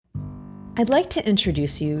I'd like to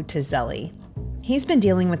introduce you to Zelly. He's been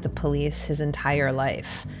dealing with the police his entire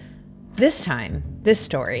life. This time, this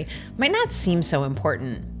story might not seem so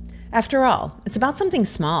important. After all, it's about something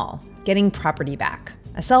small, getting property back,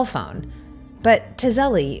 a cell phone. But to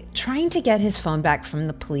Zelly, trying to get his phone back from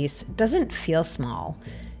the police doesn't feel small.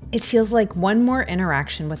 It feels like one more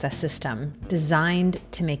interaction with a system designed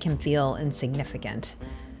to make him feel insignificant.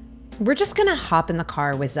 We're just gonna hop in the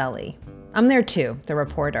car with Zelly. I'm there too, the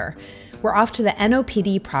reporter. We're off to the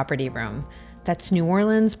NOPD property room. That's New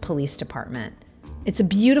Orleans Police Department. It's a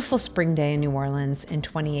beautiful spring day in New Orleans in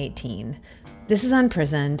 2018. This is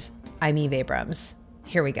Unprisoned. I'm Eve Abrams.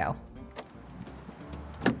 Here we go.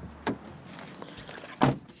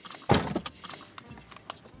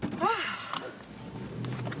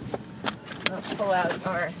 I'll pull out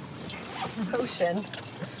our motion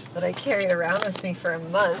that I carried around with me for a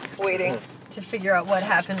month, waiting to figure out what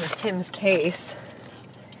happened with Tim's case.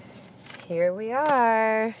 Here we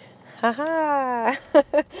are. Ha-ha.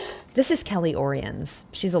 This is Kelly Oriens.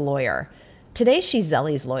 She's a lawyer. Today she's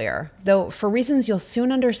Zelly's lawyer, though for reasons you'll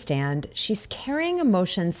soon understand, she's carrying a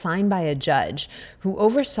motion signed by a judge who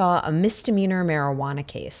oversaw a misdemeanor marijuana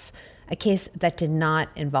case, a case that did not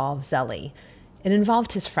involve Zelly. It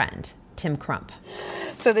involved his friend, Tim Crump.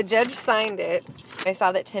 So the judge signed it. I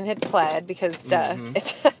saw that Tim had pled because,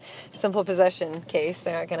 it's a simple possession case.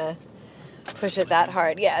 They're not going to push it that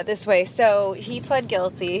hard. Yeah, this way. So he pled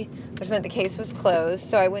guilty, which meant the case was closed.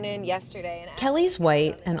 So I went in yesterday. And Kelly's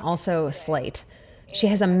white and also slate. She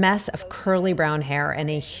has a mess of curly brown hair and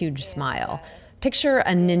a huge smile. Picture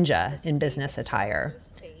a ninja in business attire.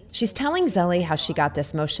 She's telling Zelly how she got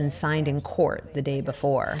this motion signed in court the day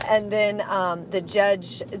before. And then the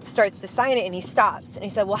judge starts to sign it, and he stops. And he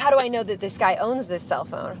said, well, how do I know that this guy owns this cell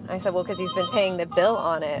phone? And I said, well, because he's been paying the bill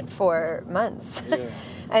on it for months. Yeah.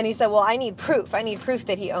 And he said, well, I need proof. I need proof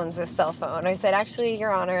that he owns this cell phone. And I said, actually,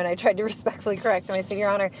 Your Honor, and I tried to respectfully correct him. I said, Your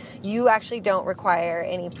Honor, you actually don't require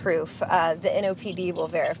any proof. The NOPD will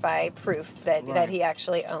verify proof that he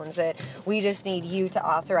actually owns it. We just need you to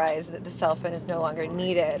authorize that the cell phone is no longer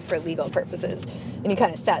needed for legal purposes. And he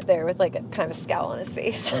kind of sat there with like a kind of a scowl on his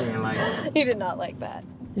face. He did not like that.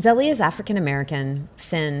 Zelly is African American,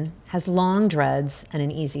 thin, has long dreads, and an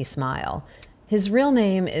easy smile. His real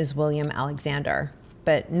name is William Alexander,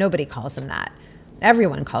 but nobody calls him that.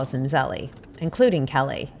 Everyone calls him Zelly, including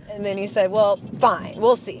Kelly. And then he said, well, fine,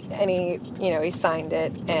 we'll see. And he signed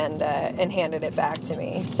it and handed it back to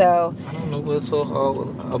me. So I don't know what's so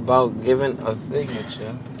hard about giving a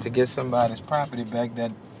signature to get somebody's property back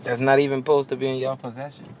that's not even supposed to be in your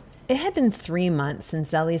possession. It had been 3 months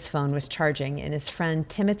since Zelly's phone was charging in his friend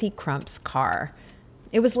Timothy Crump's car.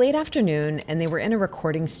 It was late afternoon, and they were in a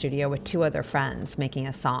recording studio with 2 other friends making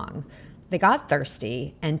a song. They got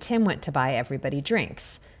thirsty, and Tim went to buy everybody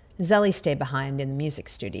drinks. Zelly stayed behind in the music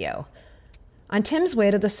studio. On Tim's way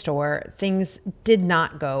to the store, things did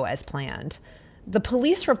not go as planned. The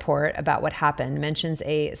police report about what happened mentions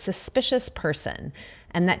a suspicious person,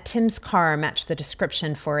 and that Tim's car matched the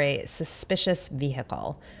description for a suspicious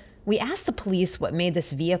vehicle. We asked the police what made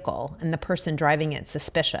this vehicle and the person driving it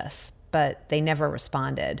suspicious, but they never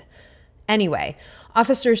responded. Anyway,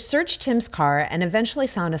 officers searched Tim's car and eventually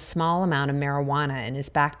found a small amount of marijuana in his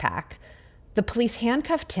backpack. The police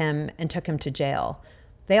handcuffed Tim and took him to jail.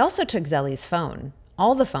 They also took Zelly's phone,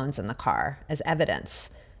 all the phones in the car, as evidence.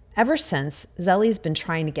 Ever since, Zelly's been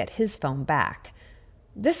trying to get his phone back.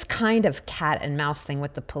 This kind of cat and mouse thing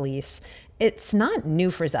with the police, it's not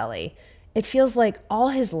new for Zelly. It feels like all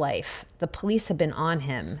his life, the police have been on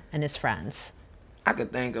him and his friends. I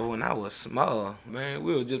could think of when I was small, man,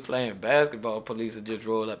 we were just playing basketball, police would just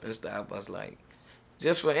roll up and stop us, like,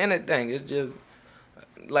 just for anything. It's just,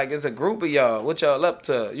 like, it's a group of y'all. What y'all up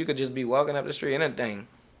to? You could just be walking up the street, anything.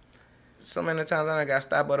 So many times I got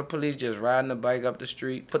stopped by the police just riding a bike up the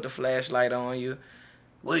street, put the flashlight on you.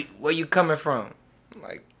 Where you coming from?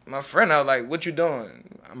 Like, my friend, I was like, what you doing?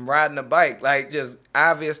 I'm riding a bike. Like, just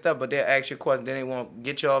obvious stuff, but they'll ask you questions. Then they won't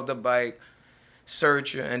get you off the bike,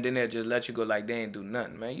 search you, and then they'll just let you go like they ain't do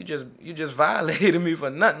nothing, man. You just violated me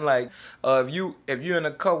for nothing. Like, if you're in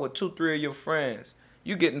a car with 2-3 of your friends,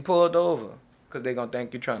 you getting pulled over because they gonna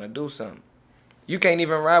think you're trying to do something. You can't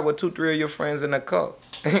even ride with 2-3 of your friends in a car.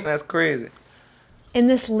 That's crazy. In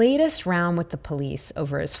this latest round with the police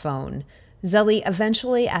over his phone, Zelly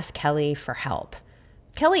eventually asked Kelly for help.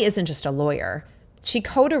 Kelly isn't just a lawyer. She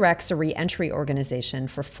co-directs a re-entry organization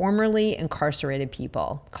for formerly incarcerated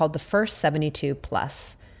people called the First 72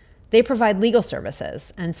 Plus. They provide legal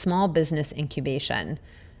services and small business incubation.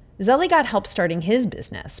 Zelly got help starting his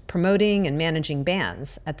business, promoting and managing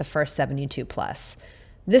bands at the First 72 Plus.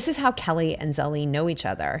 This is how Kelly and Zelly know each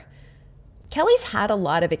other. Kelly's had a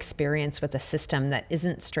lot of experience with a system that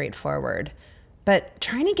isn't straightforward, but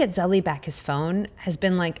trying to get Zelly back his phone has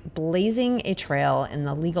been like blazing a trail in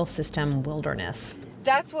the legal system wilderness.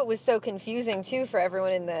 That's what was so confusing, too, for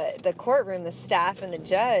everyone in the courtroom, the staff and the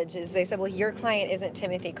judge, is they said, well, your client isn't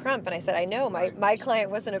Timothy Crump. And I said, I know, my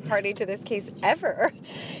client wasn't a party to this case ever.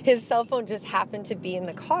 His cell phone just happened to be in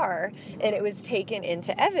the car, and it was taken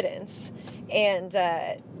into evidence. And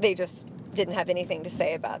they just didn't have anything to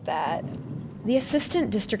say about that. The assistant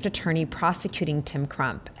district attorney prosecuting Tim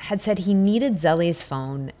Crump had said he needed Zelly's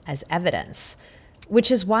phone as evidence,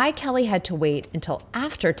 which is why Kelly had to wait until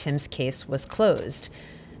after Tim's case was closed.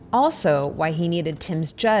 Also, why he needed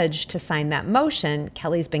Tim's judge to sign that motion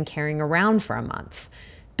Kelly's been carrying around for a month,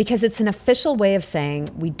 because it's an official way of saying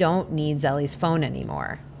we don't need Zelly's phone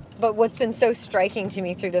anymore. But what's been so striking to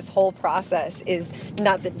me through this whole process is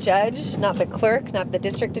not the judge, not the clerk, not the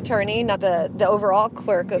district attorney, not the overall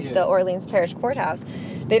clerk of the Orleans Parish Courthouse.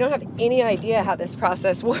 They don't have any idea how this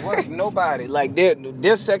process works. Nobody. Like,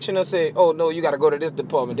 this section will say, oh, no, you got to go to this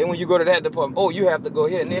department. Then when you go to that department, oh, you have to go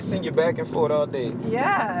here. And they send you back and forth all day.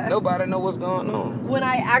 Yeah. Nobody know what's going on. When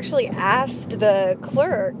I actually asked the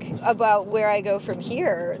clerk about where I go from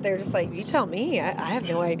here, they're just like, you tell me. I have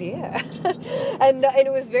no idea. And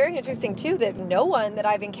it was very interesting, too, that no one that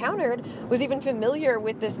I've encountered was even familiar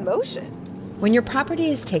with this motion. When your property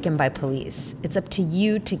is taken by police, it's up to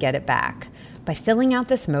you to get it back by filling out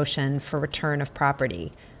this motion for return of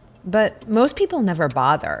property. But most people never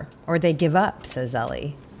bother, or they give up, says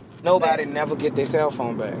Zelly. Nobody never get their cell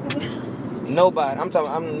phone back. Nobody.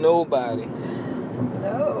 I'm nobody.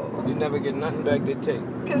 No. You never get nothing back they take.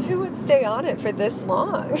 Because who would stay on it for this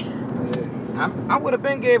long? Yeah. I would have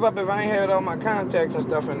been gave up if I ain't had all my contacts and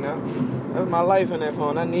stuff in there. That's my life in that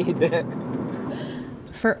phone. I need that.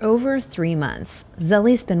 For over 3 months,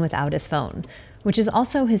 Zelly's been without his phone, which is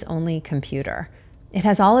also his only computer. It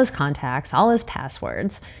has all his contacts, all his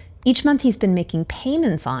passwords. Each month he's been making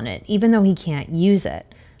payments on it, even though he can't use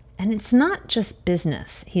it. And it's not just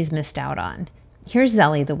business he's missed out on. Here's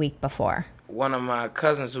Zelly the week before. One of my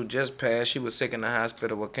cousins who just passed, she was sick in the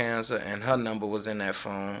hospital with cancer, and her number was in that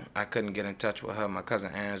phone. I couldn't get in touch with her. My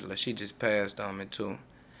cousin Angela, she just passed on me too.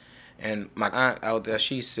 And my aunt out there,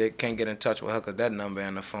 she's sick, can't get in touch with her because that number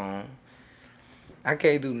in the phone. I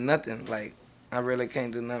can't do nothing. Like, I really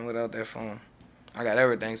can't do nothing without that phone. I got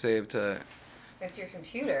everything saved to it. It's your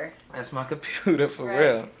computer. That's my computer for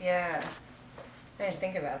real. Yeah. I didn't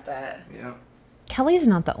think about that. Yeah. Kelly's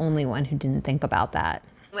not the only one who didn't think about that.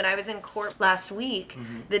 When I was in court last week,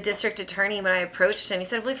 the district attorney, when I approached him, he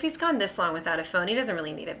said, well, if he's gone this long without a phone, he doesn't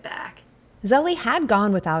really need it back. Zelly had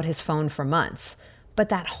gone without his phone for months, but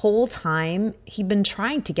that whole time, he'd been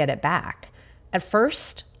trying to get it back. At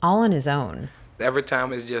first, all on his own. Every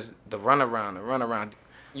time it's just the runaround.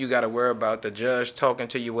 You got to worry about the judge talking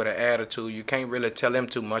to you with an attitude. You can't really tell him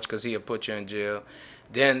too much because he'll put you in jail.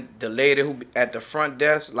 Then the lady who at the front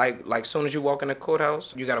desk, like soon as you walk in the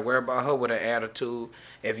courthouse, you got to worry about her with an attitude.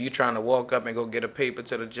 If you trying to walk up and go get a paper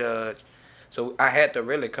to the judge. So I had to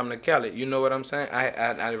really come to Kelly. You know what I'm saying?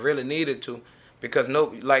 I really needed to, because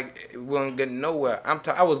we weren't getting nowhere.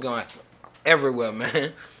 I was going everywhere,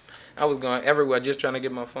 man. I was going everywhere just trying to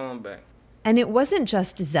get my phone back. And it wasn't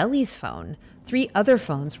just Zelly's phone. 3 other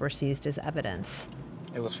phones were seized as evidence.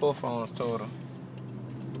 It was 4 phones total.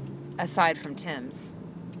 Aside from Tim's.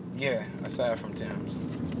 Yeah, aside from Tim's.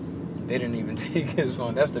 They didn't even take his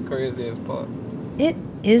phone. That's the craziest part. It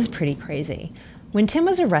is pretty crazy. When Tim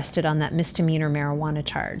was arrested on that misdemeanor marijuana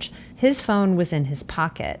charge, his phone was in his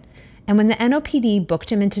pocket. And when the NOPD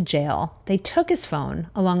booked him into jail, they took his phone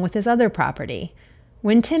along with his other property.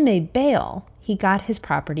 When Tim made bail, he got his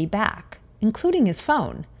property back, including his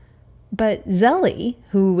phone. But Zelly,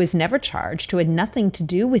 who was never charged, who had nothing to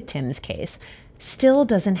do with Tim's case, still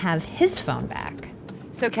doesn't have his phone back.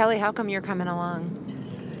 So, Kelly, how come you're coming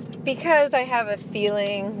along? Because I have a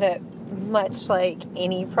feeling that, much like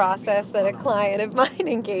any process that a client of mine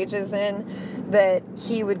engages in, that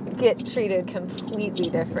he would get treated completely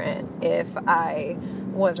different if I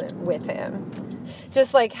wasn't with him.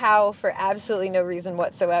 Just like how, for absolutely no reason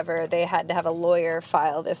whatsoever, they had to have a lawyer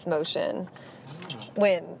file this motion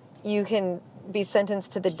when you can be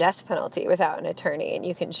sentenced to the death penalty without an attorney and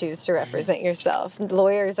you can choose to represent yourself.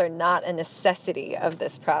 Lawyers are not a necessity of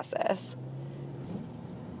this process.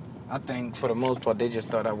 I think for the most part, they just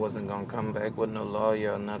thought I wasn't going to come back with no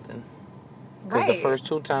lawyer or nothing. Because Right. the first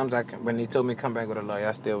 2 times when he told me to come back with a lawyer,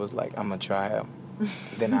 I still was like, I'm going to try him.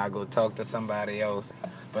 Then I'll go talk to somebody else.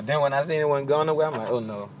 But then when I seen it wasn't going nowhere, I'm like, oh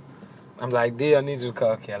no. I'm like, D, I need you to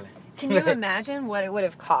call Kelly. Can you imagine what it would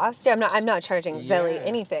have cost? I'm not charging Zelly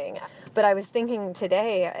anything, but I was thinking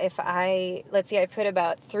today, let's see, I put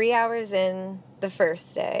about 3 hours in the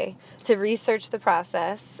first day to research the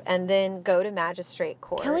process and then go to magistrate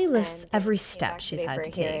court. Kelly lists every step she's had to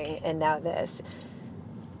hearing, take. and now this.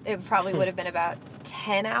 It probably would have been about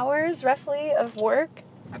 10 hours, roughly, of work.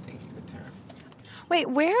 I think you could turn. Wait,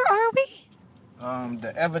 where are we?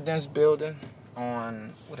 The evidence building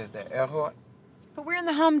on, what is that, Earhart? But we're in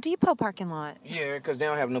the Home Depot parking lot. Yeah, because they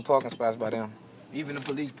don't have no parking spots by them. Even the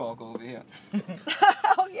police park over here.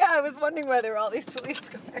 Oh, yeah, I was wondering why there were all these police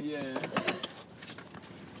cars. Yeah.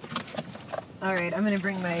 All right, I'm going to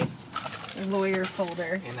bring my lawyer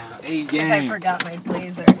folder. And A Because game. I forgot my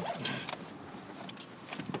blazer.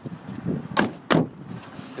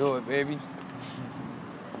 Let's do it, baby.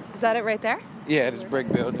 Is that it right there? Yeah, this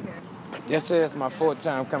brick building. This is my fourth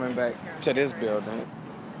time coming back to this building.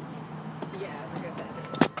 Yeah, I forgot that is.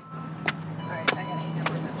 All right, I got a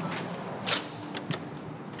number. That's fine.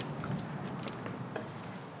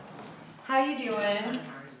 How you doing?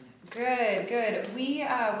 Good, good. We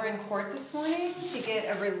were in court this morning to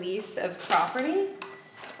get a release of property,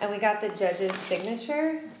 and we got the judge's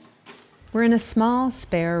signature. We're in a small,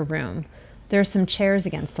 spare room. There are some chairs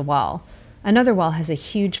against the wall. Another wall has a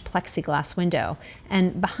huge plexiglass window,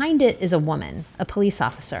 and behind it is a woman, a police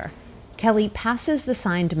officer. Kelly passes the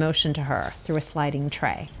signed motion to her through a sliding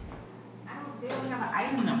tray. They don't have an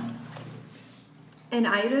item number. An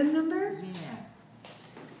item number? Yeah.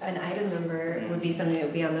 An item number would be something that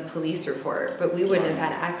would be on the police report, but we wouldn't have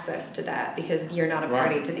had access to that because you're not a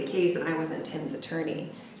party to the case and I wasn't Tim's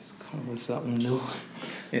attorney. Just come with something new.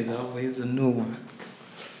 It's always a new one.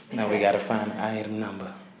 Now we gotta find the item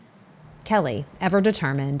number. Kelly, ever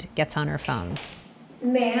determined, gets on her phone.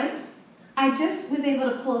 Ma'am, I just was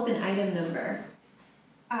able to pull up an item number.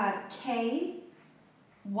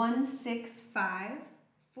 K1654.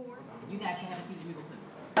 You guys can have a seat. Let me go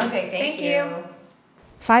put it. Okay, thank you.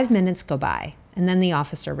 5 minutes go by, and then the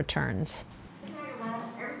officer returns.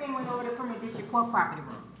 Everything went over to criminal district court property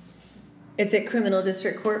room. It's at Criminal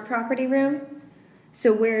District Court property room?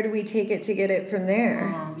 So where do we take it to get it from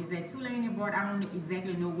there? Is that Tulane board? I don't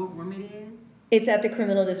exactly know what room it is. It's at the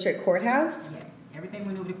Criminal District Courthouse? Yes. Everything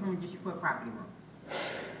went over to criminal district court property room.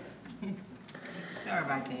 Sorry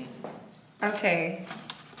about that. Okay.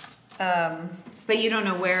 But you don't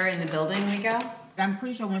know where in the building we go? I'm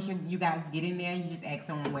pretty sure once you guys get in there, you just ask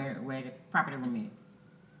someone where the property room is.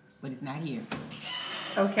 But it's not here.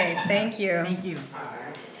 Okay, thank you. Thank you.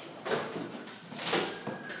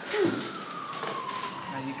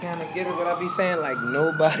 Now you kind of get it what I be saying, like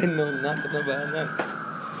nobody know nothing about nothing.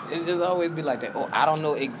 It just always be like that. Oh, I don't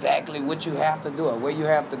know exactly what you have to do or where you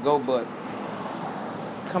have to go, but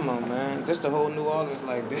come on, man. This the whole New Orleans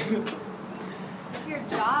like this. Your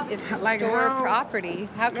job is to Like store how? property.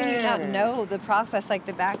 How can you not Man. know the process like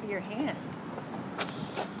the back of your hand?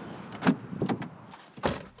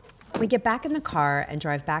 We get back in the car and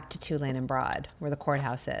drive back to Tulane and Broad, where the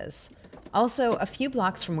courthouse is. Also, a few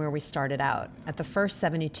blocks from where we started out, at the First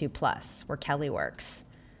 72 Plus, where Kelly works.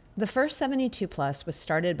 The First 72 Plus was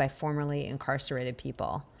started by formerly incarcerated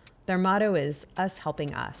people. Their motto is us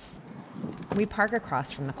helping us. We park across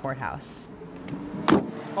from the courthouse.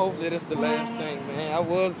 Hopefully this the last thing, man. I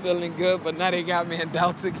was feeling good, but now they got me in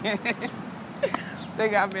doubts again. They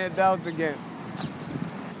got me in doubts again.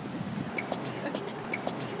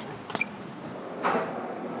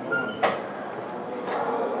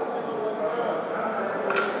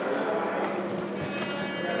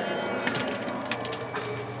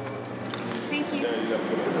 Thank you.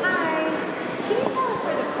 Hi. Can you tell us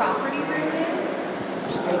where the property room is?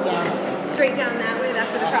 Straight down. Straight down that way?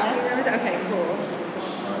 That's where the property room is? Okay, cool.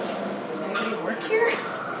 Does anybody work here?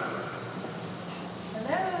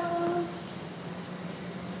 Hello?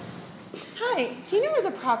 Hi, do you know where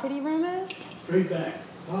the property room is? Straight back.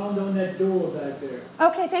 Pound on that door back there.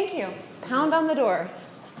 Okay, thank you. Pound on the door.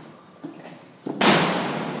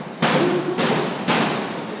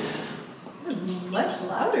 Much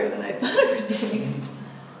louder than I thought it would be.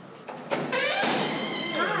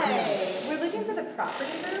 Hi, we're looking for the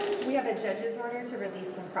property room. We have a judge's order to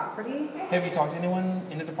release some property. Have you talked to anyone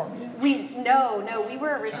in the department yet? We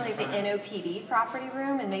were originally at the NOPD property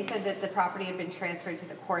room, and they said that the property had been transferred to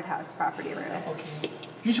the courthouse property room. Okay.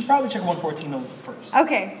 You should probably check 114 over first.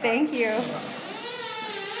 Okay, thank you.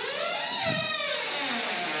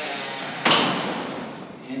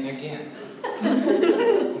 And again.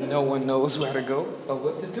 No one knows where to go or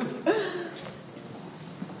what to do.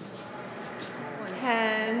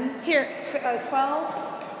 10, here, 12,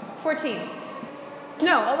 14.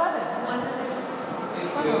 No, 11. It's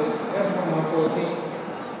still, that's from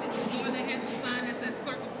 114.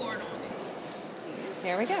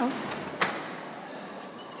 Here we go.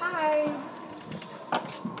 Hi.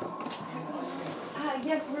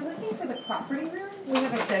 Yes, we're looking for the property room. We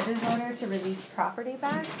have a judge's order to release property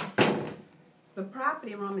back. The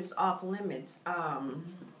property room is off limits.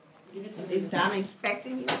 Is Donna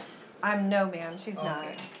expecting you? No, ma'am, she's not.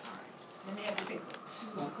 Let me have the paper. She's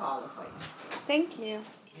gonna call her for you. Thank you.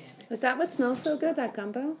 Is that what smells so good, that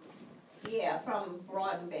gumbo? Yeah, from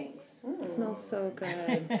Broadenbanks. It smells so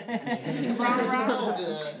good.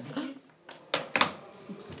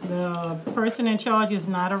 The person in charge is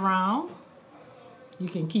not around. You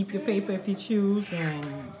can keep your paper if you choose and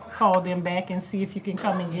call them back and see if you can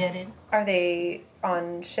come and get it. Are they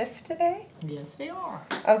on shift today? Yes, they are.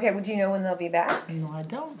 Okay, well, do you know when they'll be back? No, I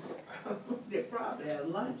don't. They're probably at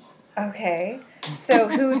lunch. Okay. So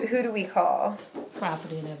who do we call?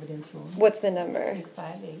 Property and evidence room. What's the number?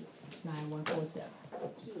 658-9147.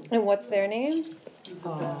 And what's their name?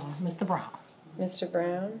 Mr. Brown. Mr.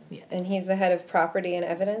 Brown? Yes. And he's the head of property and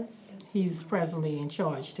evidence? He's presently in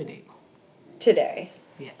charge today. Today?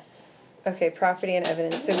 Yes. Okay, property and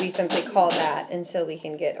evidence. So we simply call that until we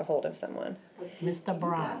can get a hold of someone. Mr.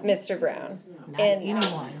 Brown. Mr. Brown. Not And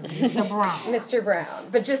anyone. Mr. Brown. Mr. Brown.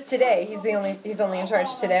 But just today. He's only in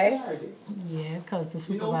charge today? Yeah, because the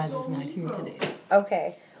supervisor's not here today.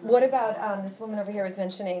 Okay. What about this woman over here was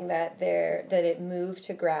mentioning that it moved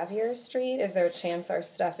to Gravier Street? Is there a chance our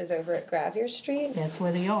stuff is over at Gravier Street? That's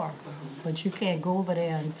where they are. But you can't go over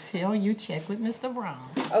there until you check with Mr. Brown.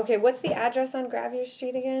 Okay, what's the address on Gravier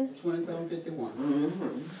Street again?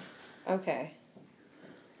 2751. Okay.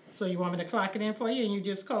 So you want me to clock it in for you and you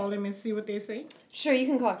just call them and see what they say? Sure, you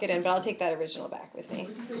can clock it in, but I'll take that original back with me.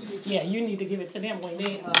 Yeah, you need to give it to them when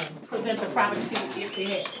they present the property if they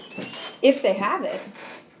have it. If they have it.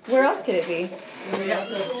 Where else could it be? We have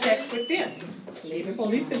to check with them. Maybe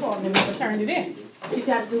police department never turned it in. You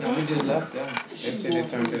got to do No, we what? just left them. They said they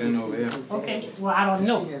turned it in over here. Okay, well, I don't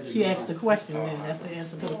know. She asked the question, and that's the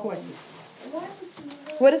answer to the question.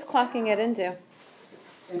 What does clocking it into?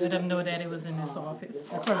 Let them know that it was in this office,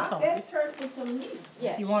 the clerk's office.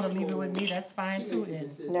 If you want to leave it with me, that's fine too then.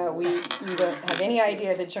 No, you don't have any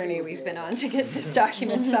idea the journey we've been on to get this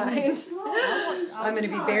document signed. I'm going to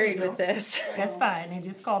be buried with this. That's fine, and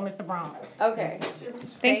just call Mr. Brown. Okay.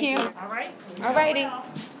 Thank you. All right? All righty.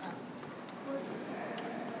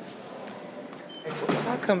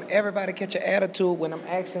 How come everybody catch an attitude when I'm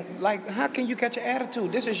asking? Like, how can you catch an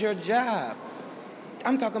attitude? This is your job.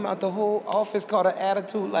 I'm talking about the whole office caught an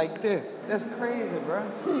attitude like this. That's crazy, bro.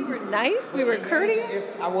 We were nice. We were courteous.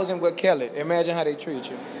 If I wasn't with Kelly, imagine how they treat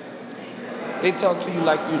you. They talk to you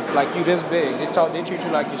like you this big. They treat you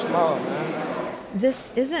like you're small, man. This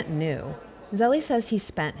isn't new. Zelly says he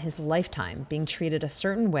spent his lifetime being treated a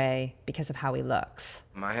certain way because of how he looks.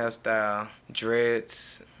 My hairstyle,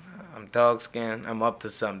 dreads, I'm dark skinned, I'm up to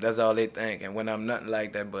something. That's all they think. And when I'm nothing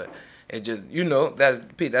like that, but it just,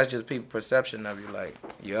 that's just people's perception of you, like,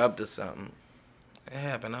 you're up to something. It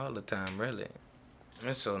happen all the time, really.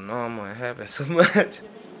 It's so normal, it happens so much.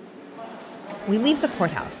 We leave the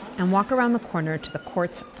courthouse and walk around the corner to the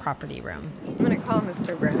court's property room. I'm going to call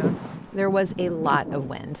Mr. Brown. There was a lot of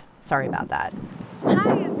wind. Sorry about that.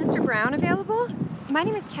 Hi, is Mr. Brown available? My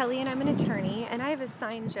name is Kelly, and I'm an attorney, and I have a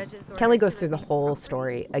signed judge's order. Kelly goes to through the release whole property.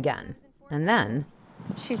 story again. And then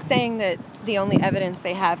She's saying that the only evidence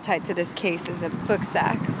they have tied to this case is a book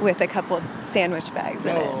sack with a couple sandwich bags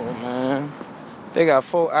in it. Oh, man. They got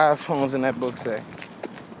 4 iPhones in that book sack.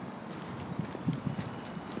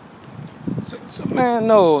 So man,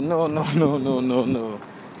 no.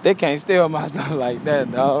 They can't steal my stuff like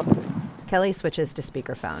that, dog. Kelly switches to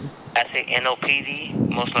speakerphone. I say NOPD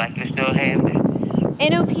most likely still have it.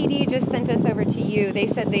 NOPD just sent us over to you. They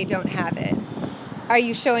said they don't have it. Are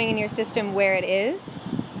you showing in your system where it is?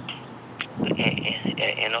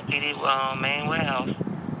 NOPD main warehouse.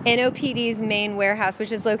 NOPD's main warehouse,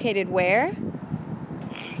 which is located where?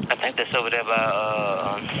 I think that's over there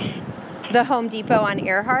by The Home Depot on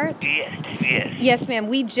Earhart? Yes. Yes, ma'am.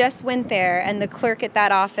 We just went there, and the clerk at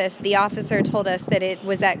that office, the officer told us that it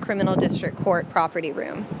was at Criminal District Court property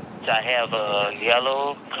room. So I have a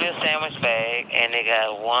yellow clear sandwich bag, and they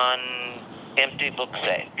got 1 empty book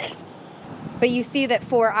sack. But you see that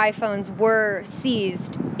 4 iPhones were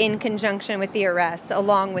seized in conjunction with the arrest,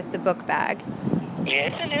 along with the book bag.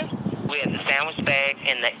 Yes, it is. We have the sandwich bag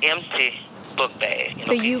and the empty book bag.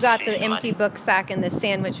 So you got the empty book sack and the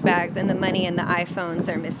sandwich bags, and the money and the iPhones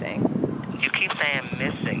are missing. You keep saying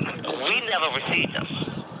missing. We never received them.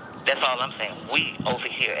 That's all I'm saying. We over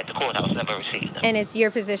here at the courthouse never received them. And it's your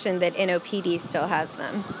position that NOPD still has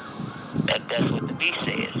them. That's what the B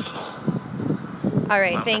says. All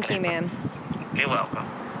right, thank you, ma'am. You're welcome.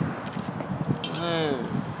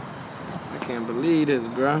 Man, I can't believe this,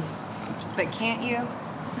 bro. But can't you?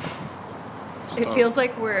 It feels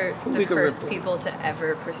like we're the first people to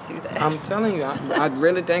ever pursue this. I'm telling you, I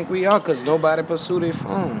really think we are, because nobody pursue their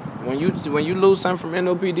phone. When you lose something from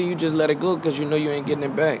NOPD, you just let it go because you know you ain't getting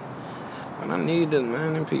it back. But I need this,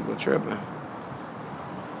 man. Them people tripping.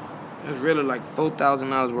 It's really like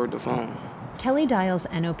 $4,000 worth of phone. Kelly dials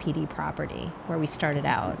NOPD property, where we started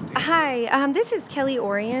out. Hi, this is Kelly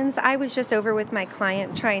Oriens. I was just over with my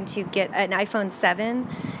client trying to get an iPhone 7,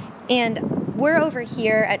 and we're over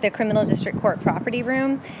here at the Criminal District Court property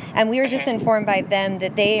room, and we were just informed by them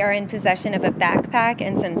that they are in possession of a backpack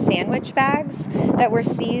and some sandwich bags that were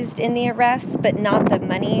seized in the arrest, but not the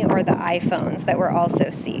money or the iPhones that were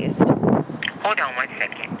also seized. Hold on 1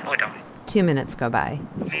 second. Hold on. 2 minutes go by.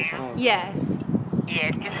 Yes.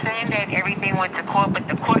 Yes, you're saying that everything went to court, but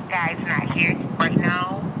the court guy's not here right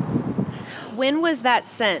now. When was that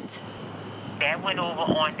sent? That went over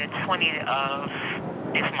on the 20th of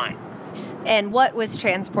this month. And what was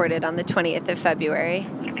transported on the 20th of February?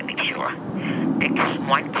 Let me make sure. It's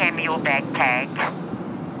one Cameo backpack.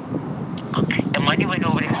 The money went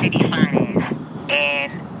over to City Finance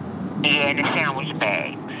and the sandwich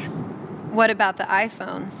bags. What about the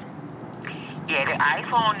iPhones? Yeah, the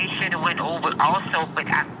iPhone, it should have went over also, but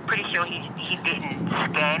I'm pretty sure he didn't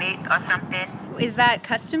scan it or something. Is that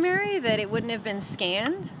customary, that it wouldn't have been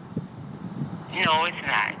scanned? No, it's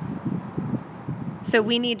not. So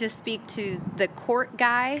we need to speak to the court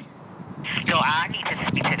guy? No, I need to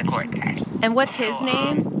speak to the court guy. And what's his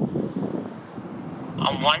name?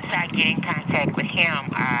 Once I get in contact with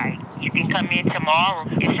him, you can come in tomorrow.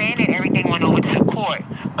 You're saying that everything went over to the court,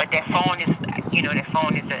 but that phone is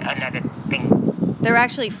another thing. There are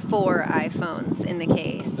actually 4 iPhones in the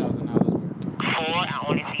case. 4? I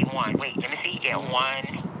only see 1. Wait, let me see. Yeah, 1.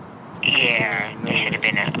 Yeah, there should have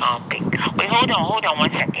been a big. Wait, hold on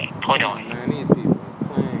 1 second. Hold on. Man, these people is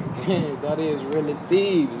playing. That is really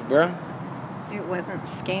thieves, bruh. It wasn't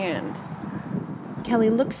scanned.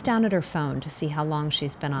 Kelly looks down at her phone to see how long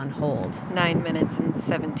she's been on hold. 9 minutes and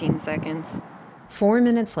 17 seconds. 4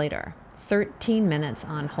 minutes later, 13 minutes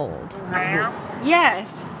on hold. Ma'am?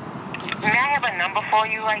 Yes. May I have a number for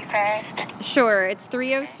you right fast? Sure, it's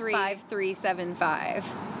 303-5375.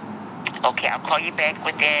 Okay, I'll call you back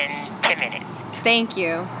within 10 minutes. Thank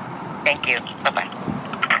you. Thank you. Bye-bye.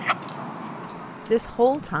 This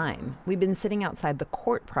whole time, we've been sitting outside the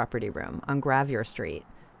court property room on Gravier Street.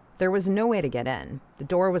 There was no way to get in. The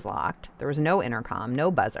door was locked. There was no intercom,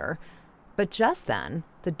 no buzzer. But just then,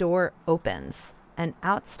 the door opens, and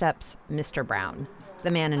out steps Mr. Brown,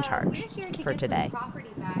 the man in charge for today.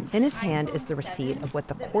 In his hand is the receipt of what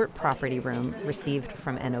the court property room received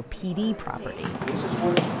from NOPD property. This is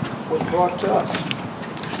what was brought to us.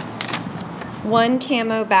 1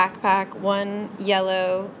 camo backpack, 1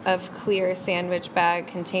 yellow of clear sandwich bag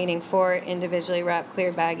containing 4 individually wrapped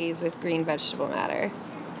clear baggies with green vegetable matter.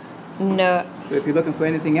 No. So if you're looking for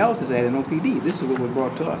anything else, it's at NOPD. This is what was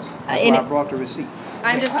brought to us. That's why I brought the receipt.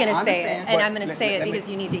 I'm just going to I say it, understand, and I'm going to say it because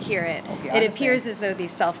you need to hear it. Okay, It appears as though these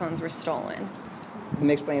cell phones were stolen. Let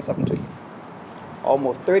me explain something to you.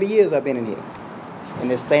 Almost 30 years I've been in here, and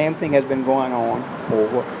this damn thing has been going on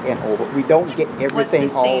over and over. We don't get everything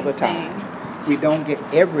all the time. We don't get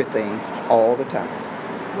everything all the time.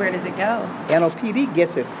 Where does it go? NOPD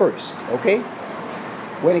gets it first, okay?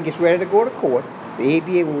 When it gets ready to go to court, the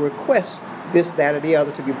ADA will request this, that, or the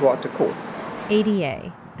other to be brought to court.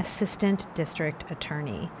 ADA, Assistant District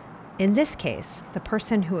Attorney. In this case, the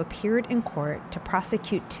person who appeared in court to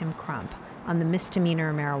prosecute Tim Crump on the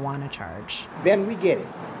misdemeanor marijuana charge. Then we get it.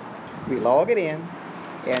 We log it in,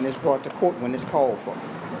 and it's brought to court when it's called for.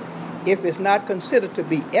 If it's not considered to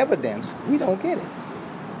be evidence, we don't get it.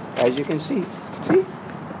 As you can see, we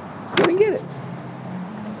didn't get it.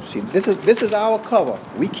 See, this is our cover.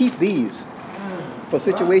 We keep these for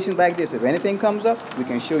situations like this. If anything comes up, we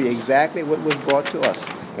can show you exactly what was brought to us.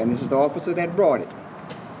 And this is the officer that brought it,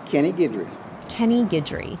 Kenny Guidry. Kenny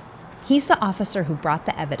Guidry. He's the officer who brought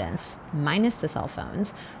the evidence, minus the cell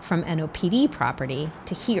phones, from NOPD property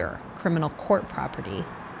to here, criminal court property.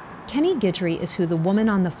 Kenny Guidry is who the woman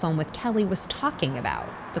on the phone with Kelly was talking about,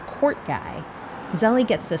 the court guy. Zelly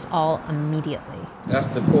gets this all immediately. That's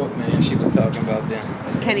the court man she was talking about then.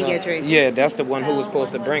 Kenny Guidry. Yeah, that's the one who was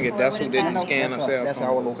supposed to bring it. That's who didn't scan herself. That's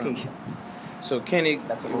our location. So Kenny,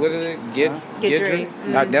 what is it? Guidry?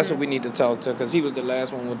 Mm-hmm. That's what we need to talk to, because he was the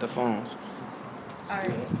last one with the phones. All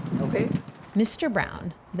right. Okay. Mr.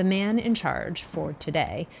 Brown, the man in charge for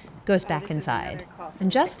today, goes back inside.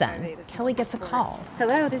 And just then, Kelly gets a call.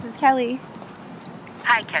 Hello, this is Kelly.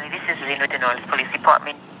 Hi, Kelly. This is Lynn with the Norris Police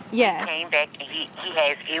Department. Yes. Came back and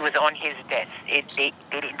he was on his desk. They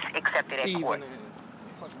didn't accept it at court.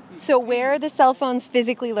 So where are the cell phones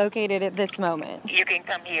physically located at this moment? You can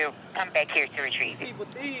come back here to retrieve it. People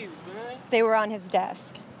thieves, man. They were on his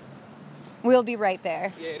desk. We'll be right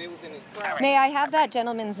there. Yeah, they was in his car. May I have that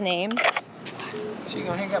gentleman's name? She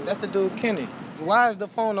gonna hang up. That's the dude, Kenny. Why is the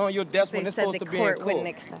phone on your desk when They it's said supposed the to be in court court? wouldn't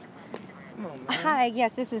accept. Come on, man. Hi,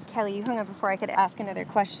 yes, this is Kelly. You hung up before I could ask another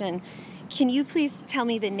question. Can you please tell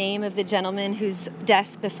me the name of the gentleman whose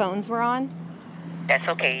desk the phones were on? That's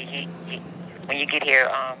okay. He when you get here,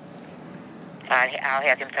 I'll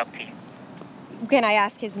have him talk to you. Can I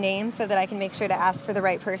ask his name so that I can make sure to ask for the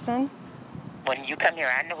right person? When you come here,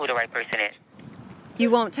 I know who the right person is. You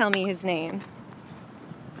won't tell me his name.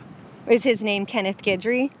 Is his name Kenneth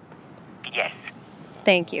Guidry? Yes.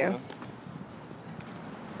 Thank you.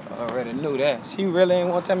 I already knew that. She really ain't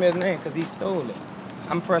want to tell me his name because he stole it.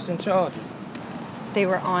 I'm pressing charges. They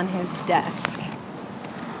were on his desk.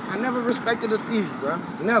 I never respected a thief, bro.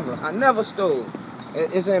 Never. I never stole.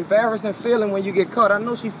 It's an embarrassing feeling when you get caught. I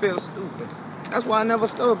know she feels stupid. That's why I never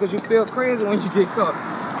stole, because you feel crazy when you get caught.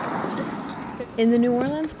 In the New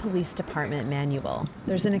Orleans Police Department manual,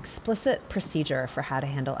 there's an explicit procedure for how to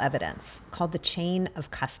handle evidence called the chain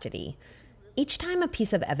of custody. Each time a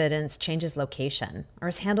piece of evidence changes location or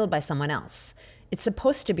is handled by someone else, it's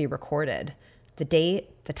supposed to be recorded. The date,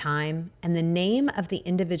 the time, and the name of the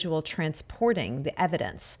individual transporting the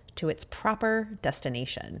evidence to its proper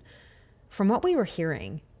destination. From what we were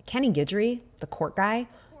hearing, Kenny Guidry, the court guy,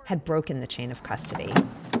 had broken the chain of custody.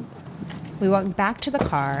 We walk back to the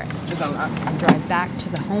car and drive back to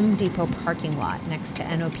the Home Depot parking lot next to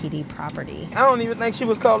NOPD property. I don't even think she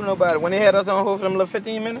was calling nobody when they had us on hold for them little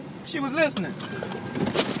 15 minutes. She was listening.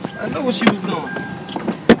 I knew what she was doing.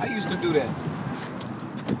 I used to do that.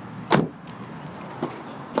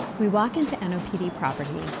 We walk into NOPD property,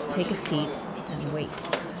 take a seat, and wait.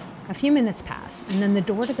 A few minutes pass, and then the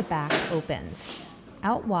door to the back opens.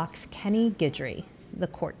 Out walks Kenny Guidry, the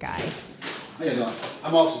court guy. How you doing?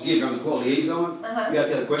 I'm Officer Guidry. I'm the court liaison. You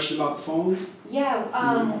guys had a question about the phone?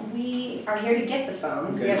 Yeah, we are here to get the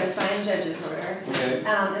phones. Okay. We have a signed judge's order. Okay.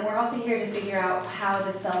 And we're also here to figure out how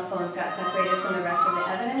the cell phones got separated from the rest of the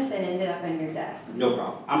evidence and ended up on your desk. No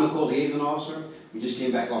problem. I'm the court liaison officer. We just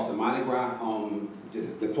came back off the Mardi Gras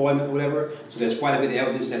the deployment or whatever. So there's quite a bit of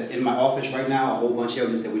evidence that's in my office right now, a whole bunch of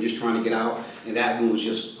evidence that we're just trying to get out. And that one was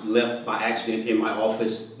just left by accident in my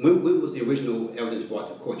office. When was the original evidence brought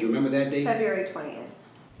to court? Do you remember that date? February 20th.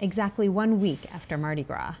 Exactly 1 week after Mardi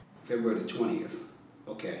Gras. February the 20th.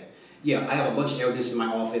 Okay. Yeah, I have a bunch of evidence in my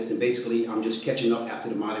office, and basically I'm just catching up after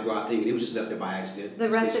the Mardi Gras thing, and it was just left there by accident. The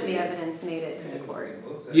rest of the evidence made it to the court.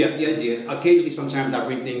 Yeah, it did. Occasionally, sometimes I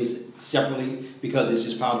bring things separately because it's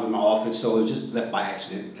just piled up in my office, so it was just left by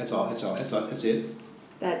accident. That's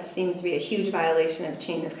it. That seems to be a huge violation of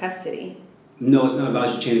chain of custody. No, it's not a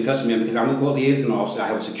violation of chain of custody, because I'm the court liaison officer. I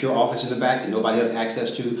have a secure office in the back that nobody has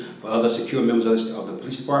access to, but other secure members of the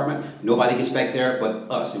police department. Nobody gets back there but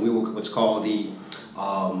us, and we were what's called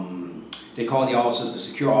they call the officers the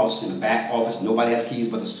secure office in the back office. Nobody has keys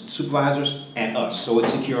but the supervisors and us. So it's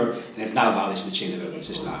secure, and it's not a violation of the chain of evidence.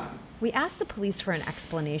 It's not. We asked the police for an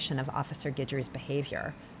explanation of Officer Guidry's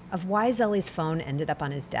behavior, of why Zelly's phone ended up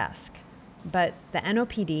on his desk. But the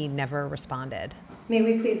NOPD never responded. May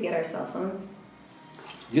we please get our cell phones?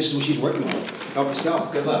 This is what she's working on. Help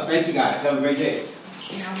yourself. Good luck. Thank you, guys. Have a great day.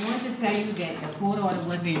 And I wanted to tell you that the court order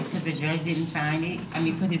wasn't because the judge didn't sign it.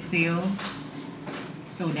 Put his seal.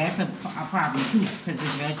 So that's a problem too, because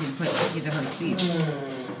the judge didn't put his or her seal.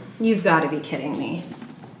 You've got to be kidding me.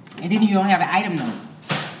 And then you don't have an item number.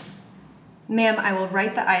 Ma'am, I will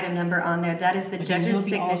write the item number on there. That is the judge's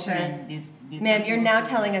signature. Ma'am, you're now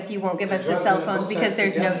telling us you won't give us the cell phones because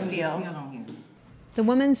there's no seal. The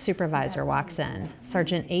woman's supervisor walks in,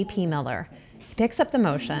 Sergeant A.P. Miller. He picks up the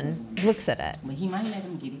motion, looks at it. But he might let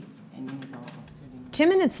him get it. And then it's all 2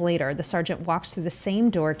 minutes later, the sergeant walks through the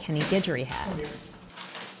same door Kenny Guidry had.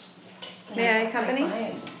 May I accompany?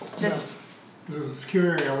 This is a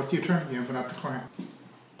secure area with the attorney in, but not the client.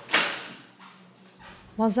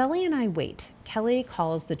 While Zelly and I wait, Kelly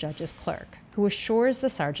calls the judge's clerk, who assures the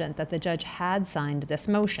sergeant that the judge had signed this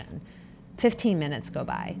motion. 15 minutes go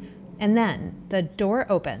by, and then the door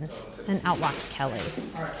opens and out walks Kelly.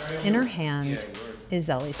 In her hand is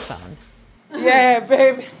Zelly's phone. Yeah,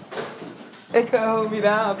 baby. They couldn't hold me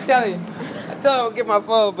down. I'm telling you. I told them to get my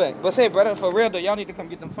phone back. But say, brother, for real though, y'all need to come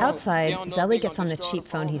get them phones. Outside, Zelly gets on the cheap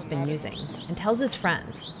phone he's been using and tells his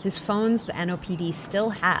friends, whose phones the NOPD still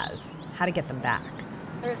has, how to get them back.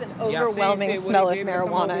 There's an overwhelming smell of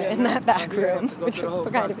marijuana in that back room, which is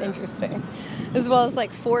kind of interesting. As well as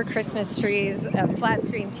like 4 Christmas trees, a flat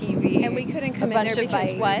screen TV. And we couldn't come in there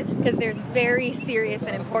because what? Because there's very serious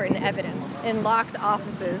and important evidence in locked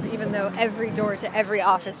offices, even though every door to every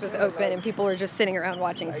office was open and people were just sitting around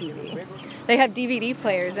watching TV. They had DVD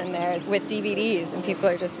players in there with DVDs and people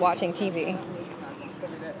are just watching TV.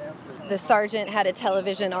 The sergeant had a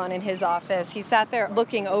television on in his office. He sat there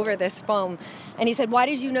looking over this foam, and he said, "Why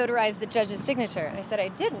did you notarize the judge's signature?" And I said, "I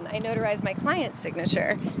didn't. I notarized my client's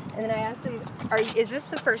signature." And then I asked him, "Is this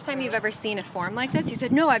the first time you've ever seen a form like this?" He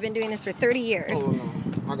said, "No, I've been doing this for 30 years. Oh,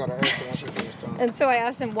 no. I got to answer that. And so I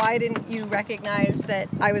asked him, "Why didn't you recognize that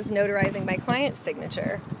I was notarizing my client's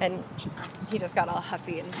signature?" And he just got all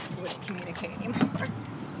huffy and wouldn't communicate anymore.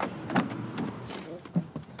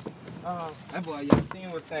 That boy, y'all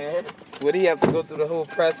seen what's saying? Would he have to go through the whole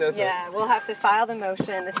process? Yeah, we'll have to file the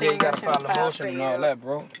motion. The same yeah, you gotta motion file the motion and all that,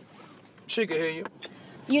 bro. She can hear you.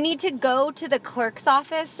 You need to go to the clerk's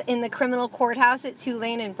office in the criminal courthouse at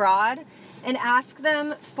Tulane and Broad and ask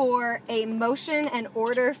them for a motion and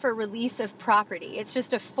order for release of property. It's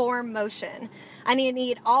just a form motion. I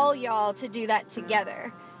need all y'all to do that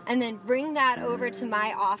together. And then bring that over to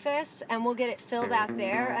my office and we'll get it filled out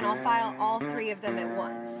there and I'll file all 3 of them at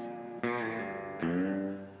once.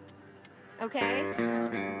 Okay? We'll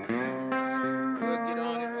get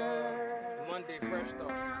on it Monday fresh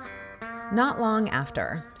start. Not long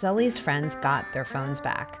after, Zelly's friends got their phones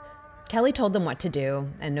back. Kelly told them what to do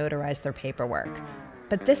and notarized their paperwork.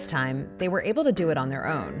 But this time, they were able to do it on their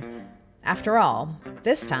own. After all,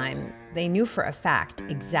 this time, they knew for a fact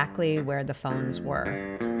exactly where the phones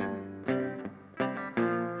were.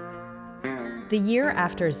 The year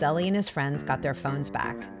after Zelly and his friends got their phones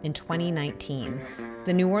back, in 2019,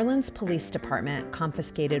 the New Orleans Police Department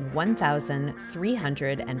confiscated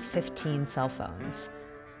 1,315 cell phones.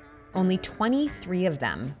 Only 23 of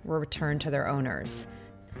them were returned to their owners.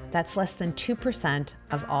 That's less than 2%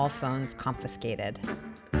 of all phones confiscated.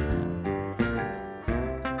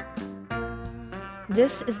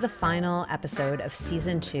 This is the final episode of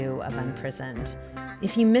Season 2 of Unprisoned.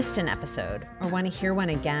 If you missed an episode or want to hear one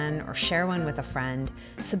again or share one with a friend,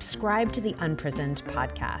 subscribe to the Unprisoned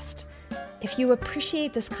podcast. If you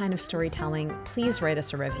appreciate this kind of storytelling, please write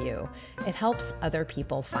us a review. It helps other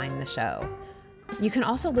people find the show. You can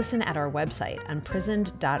also listen at our website,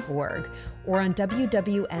 unprisoned.org, or on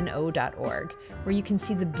wwno.org, where you can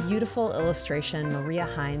see the beautiful illustration Maria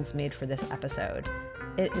Hines made for this episode.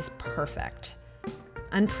 It is perfect.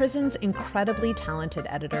 Unprisoned's incredibly talented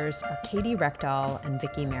editors are Katie Reckdahl and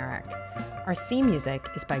Vicki Merrick. Our theme music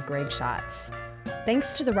is by Greg Schatz.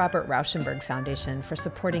 Thanks to the Robert Rauschenberg Foundation for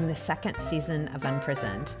supporting the 2nd season of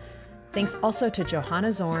Unprisoned. Thanks also to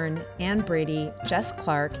Johanna Zorn, Ann Brady, Jess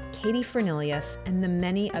Clark, Katie Fernilius, and the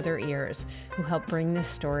many other ears who helped bring this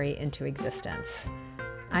story into existence.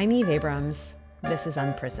 I'm Eve Abrams. This is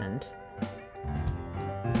Unprisoned.